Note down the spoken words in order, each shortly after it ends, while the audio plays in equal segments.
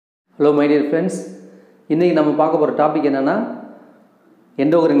Hello my dear friends, இன்னைக்கு நம்ம பார்க்க போற டாபிக் என்னன்னா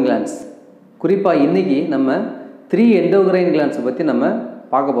endocrine glands. குறிப்பா இன்னைக்கு நம்ம 3 endocrine glands பத்தி நம்ம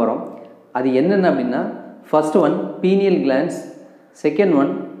பார்க்க போறோம். அது என்னென்ன அப்படினா first one pineal glands, second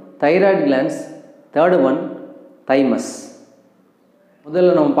one thyroid glands, third one thymus.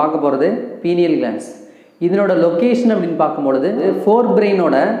 முதல்ல நம்ம பார்க்க போறது pineal glands. இதனோட லொகேஷன் அப்படினு பார்க்கும்போது forebrain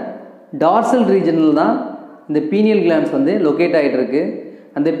ஓட dorsal region தான் இந்த pineal glands வந்து லொகேட் ஆயிட்டு இருக்கு.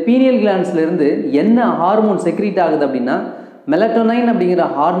 அந்த pineal glandsல இருந்து என்ன ஹார்மோன் செக்ரீட் ஆகுது அப்படினா மெலட்டோனைன் அப்படிங்கற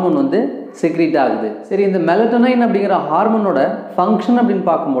ஹார்மோன் வந்து செக்ரீட் ஆகுது. சரி, இந்த மெலட்டோனைன் அப்படிங்கற ஹார்மோனோட ஃபங்க்ஷன் அப்படினு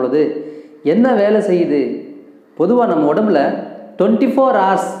பார்க்கும்போது என்ன வேலை செய்யுது? பொதுவா நம்ம உடம்புல 24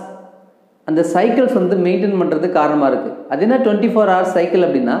 hours அந்த சைக்கிள்ஸ் வந்து மெயின்டைன் பண்றது காரணமா இருக்கு. அது என்ன 24 hours சைக்கிள்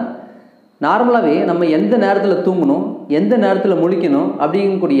அப்படினா நார்மலாவே நம்ம எந்த நேரத்துல தூங்கணும், எந்த நேரத்துல முழிக்கணும்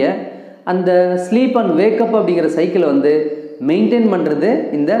அப்படிங்கக்கூடிய அந்த ஸ்லீப் அண்ட் வேக் அப் அப்படிங்கற சைக்கிள் வந்து மெயின்டைன் பண்றது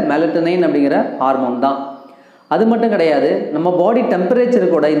இந்த மெலட்டோனைன் அப்படிங்கற ஹார்மோன் தான். அது மட்டும் கிடையாது, நம்ம பாடி டெம்பரேச்சர்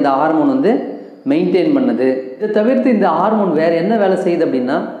கூட இந்த ஹார்மோன் வந்து மெயின்டைன் பண்ணுது. இதை தவிர்த்து இந்த ஹார்மோன் வேற என்ன வேலை செய்யுது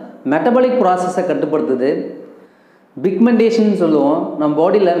அப்படின்னா மெட்டபாலிக் ப்ராசஸை கட்டுப்படுத்துது. பிக்மெண்டேஷன் சொல்லுவோம், நம்ம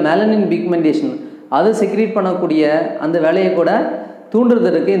பாடியில் மெலனின் பிக்மெண்டேஷன் அதை செக்ரீட் பண்ணக்கூடிய அந்த வேலையை கூட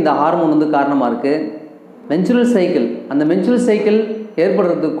தூண்டுறதுக்கு இந்த ஹார்மோன் வந்து காரணமாக இருக்குது. மென்சுரல் சைக்கிள், அந்த மென்சுரல் சைக்கிள்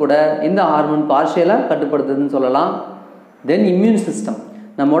ஏற்படுறதுக்கு கூட இந்த ஹார்மோன் பார்ஷியலாக கட்டுப்படுத்துதுன்னு சொல்லலாம். தென் இம்யூன் சிஸ்டம்,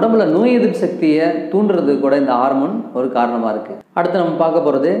 நம்ம உடம்புல நோய் எதிர்ப்பு சக்தியை தூண்டுறதுக்கு கூட இந்த ஹார்மோன் ஒரு காரணமாக இருக்குது. அடுத்து நம்ம பார்க்க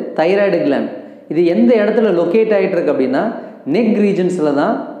போகிறது தைராய்டு கிளாண்ட். இது எந்த இடத்துல லொக்கேட் ஆகிட்டு இருக்கு அப்படின்னா நெக் ரீஜன்ஸில்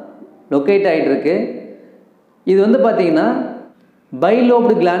தான் லொக்கேட் ஆகிட்டு இருக்கு. இது வந்து பார்த்தீங்கன்னா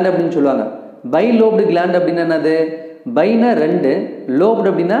பைலோப்டு கிளாண்ட் அப்படின்னு சொல்லுவாங்க. பைலோப்டு கிளாண்ட் அப்படின்னா என்னது? பைனா 2, லோப்டு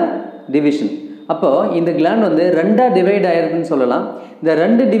அப்படின்னா டிவிஷன். அப்போது இந்த கிளாண்ட் வந்து 2ஆக டிவைட் ஆகிருக்குன்னு சொல்லலாம். இந்த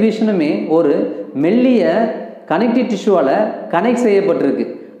 2 டிவிஷனுமே ஒரு மெல்லிய கனெக்டிவ் டிஷ்யூவால் கனெக்ட் செய்யப்பட்டிருக்கு.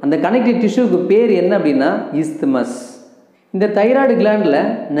 அந்த கனெக்டிவ் டிஷ்யூக்கு பேர் என்ன அப்படின்னா இஸ்தமஸ். இந்த தைராய்டு கிளாண்டில்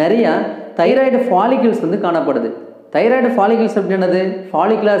நிறையா தைராய்டு ஃபாலிகல்ஸ் வந்து காணப்படுது. Thyroid follicles அப்படின்னது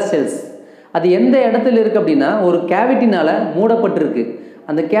follicular cells. அது எந்த இடத்துல இருக்குது அப்படின்னா ஒரு கேவிட்டினால் மூடப்பட்டிருக்கு.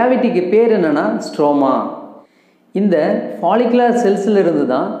 அந்த கேவிட்டிக்கு பேர் என்னென்னா ஸ்ட்ரோமா. இந்த ஃபாலிகுலர் செல்ஸில் இருந்து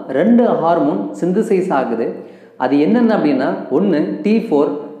தான் 2 ஹார்மோன் சிந்தசைஸ் ஆகுது. அது என்னென்ன அப்படின்னா ஒன்று T4,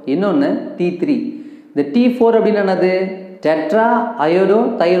 இன்னொன்று T3. இந்த T4 அப்படின்னா என்னது? டெட்ரா அயோடோ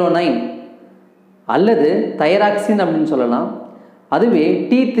தைரோனைன் அல்லது தைராக்சின் அப்படின்னு சொல்லலாம். அதுவே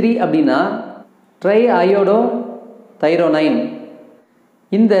T3 அப்படின்னா ட்ரை அயோடோ தைரோனைன்.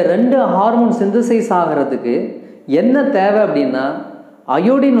 இந்த 2 ஹார்மோன் சிந்தசைஸ் ஆகிறதுக்கு என்ன தேவை அப்படின்னா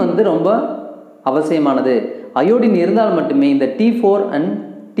அயோடின் வந்து ரொம்ப அவசியமானது. அயோடின் இருந்தால் மட்டுமே இந்த T4 அண்ட்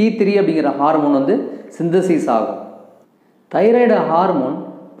T3 அப்படிங்கிற ஹார்மோன் வந்து சிந்தசைஸ் ஆகும். தைராய்டு ஹார்மோன்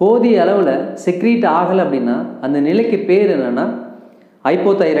போதிய அளவில் செக்ரீட் ஆகலை அப்படின்னா அந்த நிலைக்கு பேர் என்னென்னா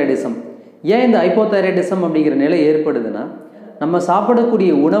ஹைப்போதைராய்டிசம். ஏன் இந்த ஹைப்போதைராய்டிசம் அப்படிங்கிற நிலை ஏற்படுதுன்னா நம்ம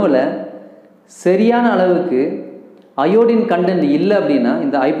சாப்பிடக்கூடிய உணவில் சரியான அளவுக்கு அயோடின் கண்டென்ட் இல்லை அப்படின்னா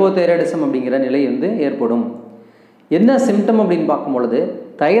இந்த ஹைப்போதைராய்டிசம் அப்படிங்கிற நிலை வந்து ஏற்படும். என்ன சிம்டம் அப்படின்னு பார்க்கும்பொழுது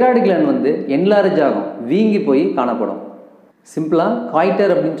தைராய்டு கிளாண்ட் வந்து என்லார்ஜ் ஆகும், வீங்கி போய் காணப்படும். சிம்பிளாக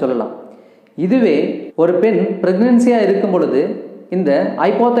காய்டர் அப்படின்னு சொல்லலாம். இதுவே ஒரு பெண் ப்ரெக்னென்சியாக இருக்கும் பொழுது இந்த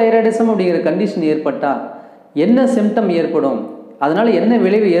ஹைப்போதைராய்டிசம் அப்படிங்கிற கண்டிஷன் ஏற்பட்டால் என்ன சிம்டம் ஏற்படும், அதனால் என்ன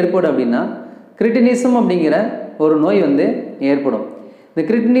விளைவு ஏற்படும் அப்படின்னா கிரிட்டினிசம் அப்படிங்கிற ஒரு நோய் வந்து ஏற்படும். இந்த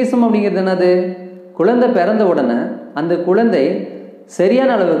கிரிட்டினிசம் அப்படிங்கிறது என்னது? குழந்தை பிறந்த உடனே அந்த குழந்தை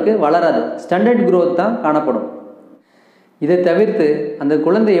சரியான அளவுக்கு வளராது, ஸ்டாண்டர்ட் growth தான் காணப்படும். இதை தவிர்த்து அந்த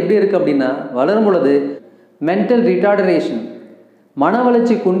குழந்தை எப்படி இருக்குது அப்படின்னா வளரும் பொழுது மென்டல் ரிட்டார்டரேஷன், மன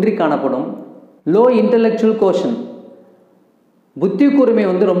வளர்ச்சி குன்றி காணப்படும். லோ இன்டலெக்சுவல் கோஷன், புத்தி கூர்மை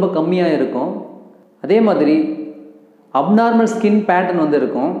வந்து ரொம்ப கம்மியாக இருக்கும். அதே மாதிரி அப்நார்மல் ஸ்கின் பேட்டர்ன் வந்து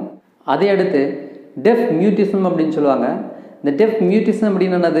இருக்கும். அதே அடுத்து டெஃப் மியூட்டிசம் அப்படின்னு சொல்லுவாங்க. இந்த டெஃப் மியூட்டிசம்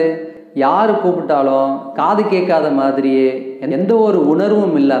அப்படின்னு என்னது? யார் கூப்பிட்டாலும் காது கேட்காத மாதிரியே, எந்த ஒரு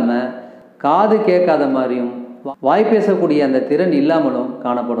உணர்வும் இல்லாமல் காது கேட்காத மாதிரியும் வாய் பேசக்கூடிய அந்த திறன் இல்லாமலும்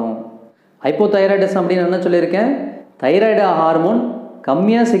காணப்படும். ஹைப்போதைராய்டிசம் அப்படின்னு என்ன சொல்லியிருக்கேன்? தைராய்டு ஹார்மோன்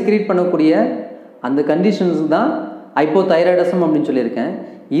கம்மியாக செக்ரீட் பண்ணக்கூடிய அந்த கண்டிஷன்ஸ் தான் ஹைப்போதைராய்டிசம் அப்படின்னு சொல்லியிருக்கேன்.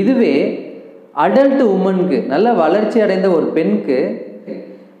 இதுவே அடல்ட் உமனுக்கு, நல்ல வளர்ச்சி அடைந்த ஒரு பெண்ணுக்கு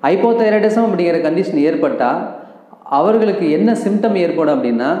ஹைப்போதைராய்டிசம் அப்படிங்கிற கண்டிஷன் ஏற்பட்டால் அவர்களுக்கு என்ன சிம்டம் ஏற்படும்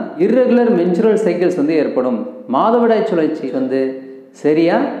அப்படின்னா இர்ரெகுலர் மென்சுரல் சைக்கிள்ஸ் வந்து ஏற்படும். மாதவிடாய் சுழற்சி வந்து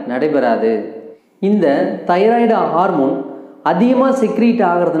சரியாக நடைபெறாது. இந்த தைராய்டு ஹார்மோன் அதிகமாக செக்ரீட்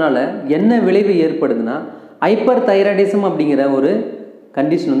ஆகிறதுனால என்ன விளைவு ஏற்படுதுன்னா ஹைப்பர் தைராய்டிசம் அப்படிங்கிற ஒரு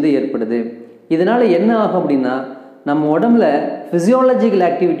கண்டிஷன் வந்து ஏற்படுது. இதனால் என்ன ஆகும் அப்படின்னா நம்ம உடம்புல ஃபிசியாலஜிக்கல்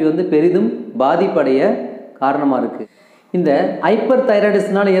ஆக்டிவிட்டி வந்து பெரிதும் பாதிப்படைய காரணமாக இருக்குது. இந்த ஹைப்பர்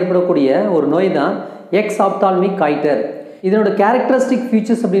தைராய்டிஸ்னால ஏற்படக்கூடிய ஒரு நோய் தான் எக்ஸ் ஆப்தால்மிக் காய்டர். இதனோட கேரக்டரிஸ்டிக்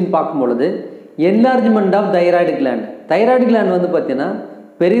ஃபீச்சர்ஸ் அப்படின்னு பார்க்கும்பொழுது enlargement of thyroid gland. Thyroid gland வந்து பார்த்தீங்கன்னா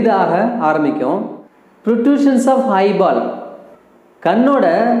பெரிதாக ஆரம்பிக்கும். ப்ரொட்ரூஷன்ஸ் ஆஃப் ஐபால், கண்ணோட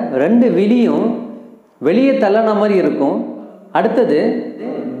 2 விழியும் வெளியே தள்ளன மாதிரி இருக்கும். அடுத்தது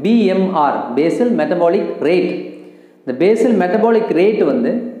BMR, பேசல் மெட்டபாலிக் ரேட். இந்த பேசல் மெட்டபாலிக் ரேட்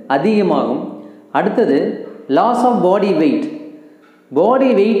வந்து அதிகமாகும். அடுத்தது loss of body weight. Body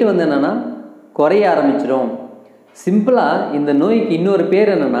weight வந்து என்னென்னா குறைய ஆரம்பிச்சிடும். சிம்பிளாக இந்த நோய்க்கு இன்னொரு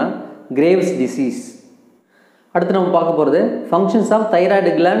பேர் என்னென்னா கிரேவ்ஸ் டிசீஸ். அடுத்து நம்ம பார்க்க போகிறது functions of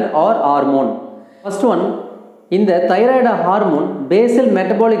thyroid gland R hormone. First one, இந்த தைராய்டு ஹார்மோன் பேசல்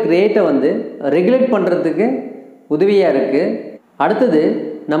மெட்டபாலிக் ரேட்டை வந்து ரெகுலேட் பண்ணுறதுக்கு உதவியாக இருக்குது. அடுத்தது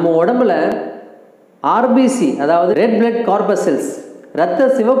நம்ம உடம்புல ஆர்பிசி, அதாவது ரெட் பிளட் கார்பசெல்ஸ், இரத்த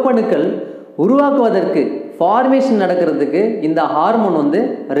சிவப்பணுக்கள் உருவாக்குவதற்கு ஃபார்மேஷன் நடக்கிறதுக்கு இந்த ஹார்மோன் வந்து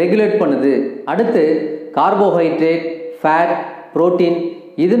ரெகுலேட் பண்ணுது. அடுத்து கார்போஹைட்ரேட், ஃபேட், புரோட்டீன்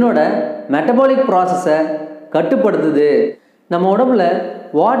இதனோட மெட்டபாலிக் ப்ராசஸை கட்டுப்படுத்துது. நம்ம உடம்புல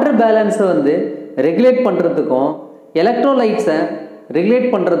வாட்டர் பேலன்ஸை வந்து ரெகுலேட் பண்ணுறதுக்கும் எலக்ட்ரோலைட்ஸை ரெகுலேட்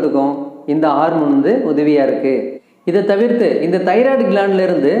பண்ணுறதுக்கும் இந்த ஹார்மோன் வந்து உதவியாக இருக்குது. இதை தவிர்த்து இந்த தைராய்டு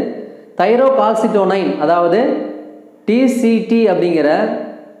கிளாண்ட்லேருந்து தைரோகால்சிட்டோனைன், அதாவது TCT அப்படிங்கிற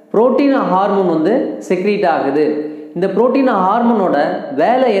புரோட்டீன் ஹார்மோன் வந்து செக்ரீட் ஆகுது. இந்த புரோட்டீன் ஹார்மோனோட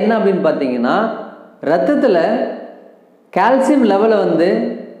வேலை என்ன அப்படின்னு பார்த்தீங்கன்னா ரத்தத்தில் கால்சியம் லெவலை வந்து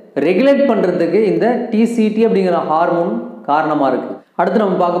ரெகுலேட் பண்ணுறதுக்கு இந்த TCT அப்படிங்கிற ஹார்மோன் காரணமாக இருக்குது. அடுத்து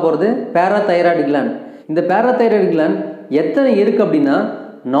நம்ம பார்க்க போகிறது பேராதைராய்டு கிளாண்ட். இந்த பேராதைராய்டு கிளாண்ட் எத்தனை இருக்குது அப்படின்னா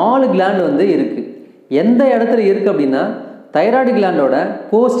 4 கிளாண்ட் வந்து இருக்குது. எந்த இடத்துல இருக்குது அப்படின்னா தைராய்டு கிளாண்டோட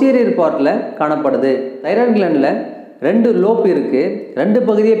போஸ்டீரியர் பார்ட்டில் காணப்படுது. தைராய்டு கிளாண்டில் 2 லோப் இருக்குது, 2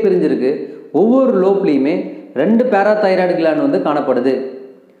 பகுதியே பிரிஞ்சிருக்கு. ஒவ்வொரு லோப்லேயுமே 2 பேராதைராய்டு கிளாண்ட் வந்து காணப்படுது.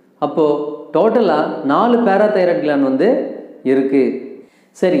 அப்போது டோட்டலாக 4 பேராதைராய்டு கிளாண்ட் வந்து இருக்குது.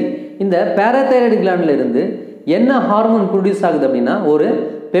 சரி, இந்த பேராதைராய்டு கிளாண்ட்லேருந்து என்ன ஹார்மோன் ப்ரொடியூஸ் ஆகுது அப்படின்னா ஒரு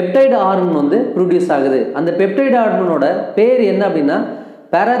பெப்டைடு ஹார்மோன் வந்து ப்ரொடியூஸ் ஆகுது. அந்த பெப்டைடு ஹார்மோனோட பேர் என்ன அப்படின்னா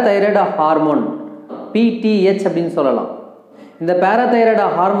பேராதைராய்டு ஹார்மோன், PTH அப்படின்னு சொல்லலாம். இந்த பேராதைராய்டு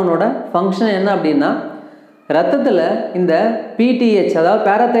ஹார்மோனோட ஃபங்க்ஷன் என்ன அப்படின்னா ரத்தத்தில் இந்த PTH, அதாவது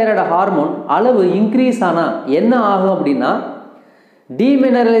பேராதைராய்டு ஹார்மோன் அளவு இன்க்ரீஸ் ஆனால் என்ன ஆகும் அப்படின்னா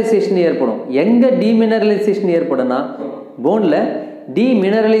டீமினரலைசேஷன் ஏற்படும். எங்கே டீமினரலைசேஷன் ஏற்படும்னா போனில்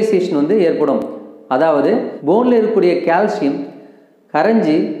டீமினரலைசேஷன் வந்து ஏற்படும். அதாவது போனில் இருக்கக்கூடிய கால்சியம்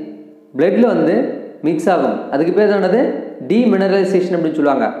கரைஞ்சி பிளட்டில் வந்து மிக்ஸ் ஆகும். அதுக்கு பேர் தானது டீமினரலைசேஷன் அப்படின்னு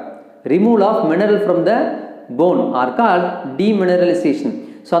சொல்லுவாங்க. Removal of mineral from the phone are called டீமினரலைசேஷன்.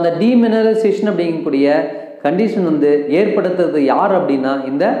 So அந்த டீமினரலைசேஷன் அப்படிங்கக்கூடிய கண்டிஷன் வந்து ஏற்படுத்துறது யார் அப்படின்னா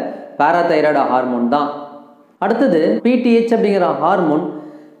இந்த பேராதைராய்டு ஹார்மோன் தான். அடுத்தது PTH அப்படிங்கிற ஹார்மோன்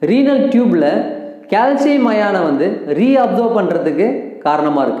ரீனல் டியூப்ல கால்சியம் அயானை வந்து ரீஅப்சர்வ் பண்ணுறதுக்கு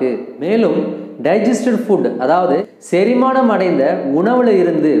காரணமாக இருக்குது. மேலும் டைஜஸ்டட் ஃபுட், அதாவது செரிமானம் அடைந்த உணவில்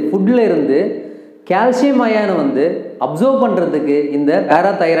இருந்து ஃபுட்டில் இருந்து கால்சியம் அயானை வந்து அப்சர்வ் பண்ணுறதுக்கு இந்த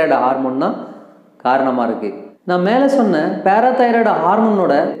பேராதைராய்டு ஹார்மோன் தான் காரணமாக இருக்குது. நான் மேலே சொன்ன பேராதைராய்டு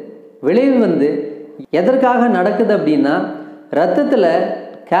ஹார்மோனோட விளைவு வந்து எதற்காக நடக்குது அப்படின்னா ரத்தத்தில்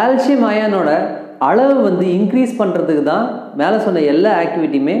கால்சியம் அயானோட அளவு வந்து இன்க்ரீஸ் பண்ணுறதுக்கு தான் மேலே சொன்ன எல்லா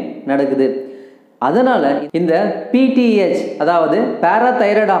ஆக்டிவிட்டியுமே நடக்குது. அதனால் இந்த PTH, அதாவது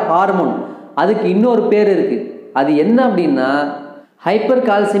பேராதைராய்டு ஹார்மோன், அதுக்கு இன்னொரு பேர் இருக்குது. அது என்ன அப்படின்னா ஹைப்பர்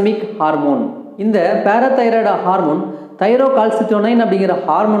கால்சிமிக் ஹார்மோன். இந்த பேராதைராய்டு ஹார்மோன் தைரோகால்சிட்டோனைன் அப்படிங்கிற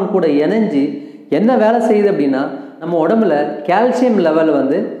ஹார்மோன் கூட இணைஞ்சு என்ன வேலை செய்யுது அப்படின்னா நம்ம உடம்புல கால்சியம் லெவல்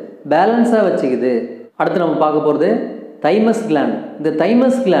வந்து பேலன்ஸாக வச்சுக்குது. அடுத்து நம்ம பார்க்க போகிறது தைமஸ் கிளாண்ட். இந்த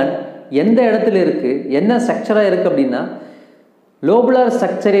தைமஸ் கிளாண்ட் எந்த இடத்துல இருக்குது, என்ன ஸ்ட்ரக்சராக இருக்குது அப்படின்னா லோபுலார்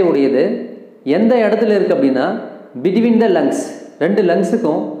ஸ்ட்ரக்சரே உடையது. எந்த இடத்துல இருக்குது அப்படின்னா பிட்வீன் த லங்ஸ், 2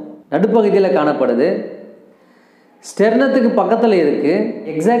 லங்ஸுக்கும் நடுப்பகுதியில் காணப்படுது. ஸ்டெர்னத்துக்கு பக்கத்தில் இருக்குது.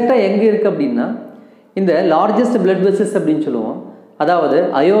 எக்ஸாக்டாக எங்கே இருக்குது அப்படின்னா இந்த லார்ஜஸ்ட் பிளட் வெசல்ஸ் அப்படின்னு சொல்லுவோம். அதாவது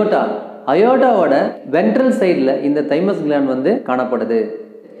அயோட்டாவோட வென்ட்ரல் சைடில் இந்த தைமஸ் கிளாண்ட் வந்து காணப்படுது.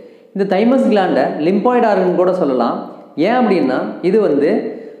 இந்த தைமஸ் கிளாண்டை லிம்பாய்டு ஆர்கன் கூட சொல்லலாம். ஏன் அப்படின்னா இது வந்து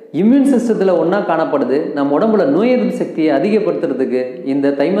இம்யூன் சிஸ்டத்தில் ஒன்றா காணப்படுது. நம்ம உடம்புல நோய் எதிர்ப்பு சக்தியை அதிகப்படுத்துறதுக்கு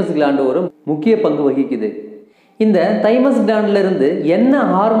இந்த தைமஸ் கிளாண்டு ஒரு முக்கிய பங்கு வகிக்குது. இந்த தைமஸ் கிளாண்ட்லேருந்து என்ன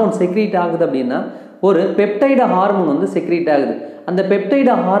ஹார்மோன் செக்ரீட் ஆகுது அப்படின்னா ஒரு பெப்டைடு ஹார்மோன் வந்து செக்ரீட் ஆகுது. அந்த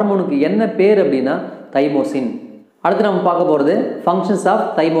பெப்டைடு ஹார்மோனுக்கு என்ன பேர் அப்படின்னா தைமோசின். அடுத்து நம்ம பார்க்க போகிறது ஃபங்க்ஷன்ஸ் ஆஃப்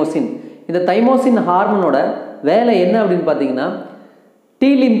தைமோசின். இந்த தைமோசின் ஹார்மோனோட வேலை என்ன அப்படின்னு பார்த்தீங்கன்னா T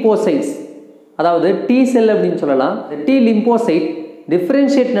லிம்போசைட்ஸ், அதாவது T செல் அப்படின்னு சொல்லலாம். இந்த T லிம்போசைட்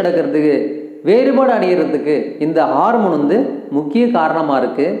டிஃப்ரென்ஷியேட் நடக்கிறதுக்கு வேறுபாடு அடைகிறதுக்கு இந்த ஹார்மோன் வந்து முக்கிய காரணமாக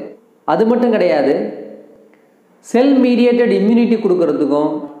இருக்குது. அது மட்டும் கிடையாது, செல் மீடியேட்டட் இம்யூனிட்டி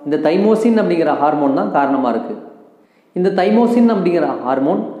கொடுக்கறதுக்கும் இந்த தைமோசின் அப்படிங்கிற ஹார்மோன் தான் காரணமாக இருக்குது. இந்த தைமோசின் அப்படிங்கிற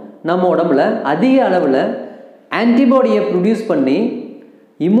ஹார்மோன் நம்ம உடம்புல அதிக அளவில் ஆன்டிபாடியை ப்ரொடியூஸ் பண்ணி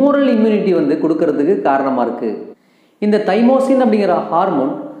இம்மோரல் இம்யூனிட்டி வந்து கொடுக்கறதுக்கு காரணமாக இருக்குது. இந்த தைமோசின் அப்படிங்கிற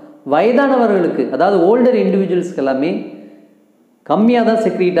ஹார்மோன் வயதானவர்களுக்கு, அதாவது ஓல்டர் இண்டிவிஜுவல்ஸ்க்கு எல்லாமே கம்மியாக தான்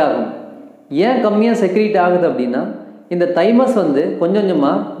செக்ரீட் ஆகும். ஏன் கம்மியாக செக்ரீட் ஆகுது அப்படின்னா, இந்த தைமஸ் வந்து கொஞ்சம்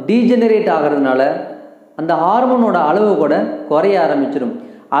கொஞ்சமாக டீஜெனரேட் ஆகிறதுனால அந்த ஹார்மோனோட அளவு கூட குறைய ஆரம்பிச்சிடும்.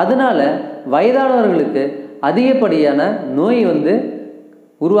 அதனால வயதானவர்களுக்கு அதிகப்படியான நோய் வந்து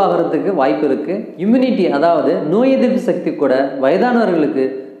உருவாகிறதுக்கு வாய்ப்பு இருக்குது. இம்யூனிட்டி, அதாவது நோய் எதிர்ப்பு சக்தி கூட வயதானவர்களுக்கு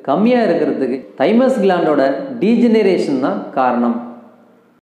கம்மியாக இருக்கிறதுக்கு தைமஸ் கிளாண்டோட டீஜெனரேஷன் தான் காரணம்.